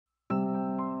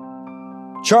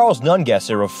Charles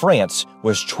Nungesser of France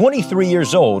was 23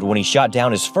 years old when he shot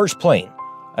down his first plane,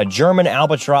 a German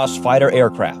Albatros fighter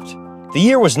aircraft. The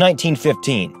year was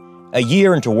 1915, a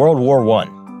year into World War I.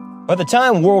 By the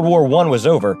time World War I was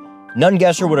over,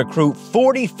 Nungesser would accrue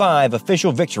 45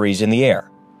 official victories in the air,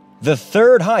 the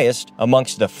third highest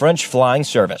amongst the French flying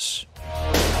service.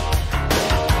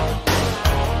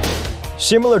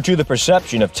 Similar to the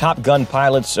perception of Top Gun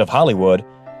pilots of Hollywood,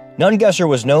 Nungesser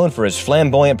was known for his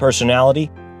flamboyant personality,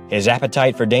 his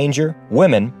appetite for danger,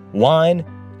 women, wine,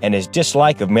 and his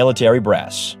dislike of military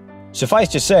brass. Suffice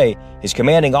to say, his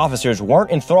commanding officers weren't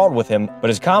enthralled with him, but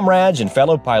his comrades and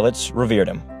fellow pilots revered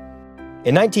him.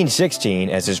 In 1916,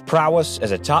 as his prowess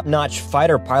as a top-notch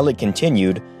fighter pilot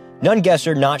continued,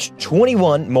 Nungesser notched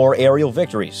 21 more aerial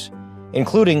victories,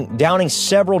 including downing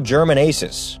several German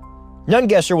aces.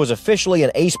 Nungesser was officially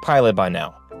an ace pilot by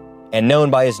now, and known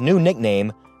by his new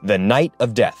nickname, the Knight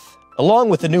of Death. Along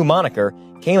with the new moniker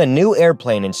came a new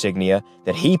airplane insignia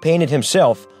that he painted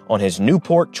himself on his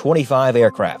Newport 25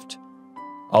 aircraft.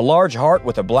 A large heart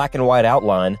with a black and white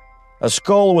outline, a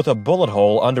skull with a bullet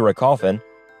hole under a coffin,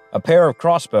 a pair of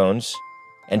crossbones,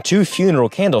 and 2 funeral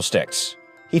candlesticks.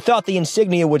 He thought the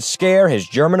insignia would scare his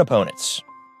German opponents.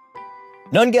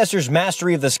 Nungesser's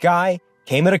mastery of the sky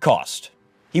came at a cost.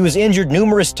 He was injured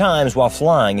numerous times while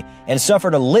flying and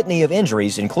suffered a litany of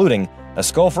injuries, including a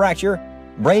skull fracture,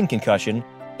 brain concussion,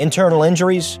 internal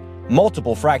injuries,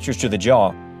 multiple fractures to the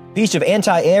jaw, piece of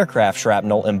anti-aircraft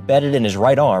shrapnel embedded in his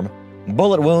right arm,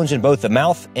 bullet wounds in both the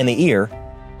mouth and the ear,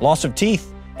 loss of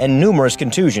teeth, and numerous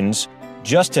contusions,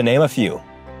 just to name a few.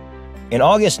 In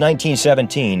August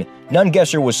 1917,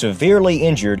 Nungesser was severely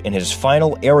injured in his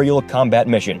final aerial combat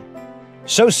mission.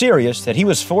 So serious that he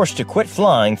was forced to quit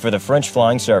flying for the French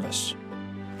flying service.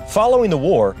 Following the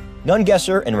war,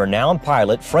 Nungesser and renowned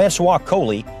pilot Francois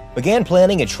Colli began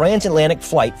planning a transatlantic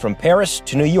flight from Paris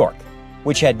to New York,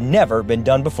 which had never been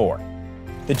done before.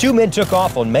 The two men took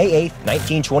off on May 8,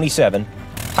 1927,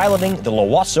 piloting the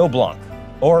L'Oiseau Blanc,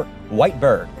 or White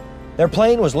Bird. Their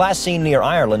plane was last seen near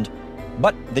Ireland,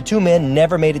 but the two men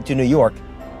never made it to New York,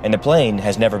 and the plane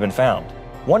has never been found.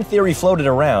 One theory floated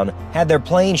around had their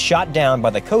plane shot down by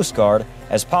the Coast Guard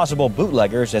as possible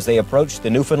bootleggers as they approached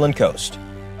the Newfoundland coast.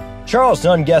 Charles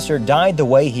Nungesser died the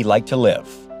way he liked to live,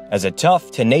 as a tough,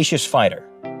 tenacious fighter,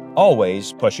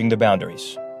 always pushing the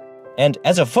boundaries. And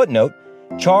as a footnote,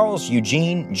 Charles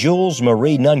Eugene Jules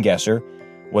Marie Nungesser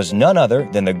was none other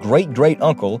than the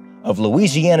great-great-uncle of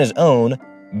Louisiana's own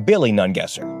Billy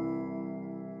Nungesser.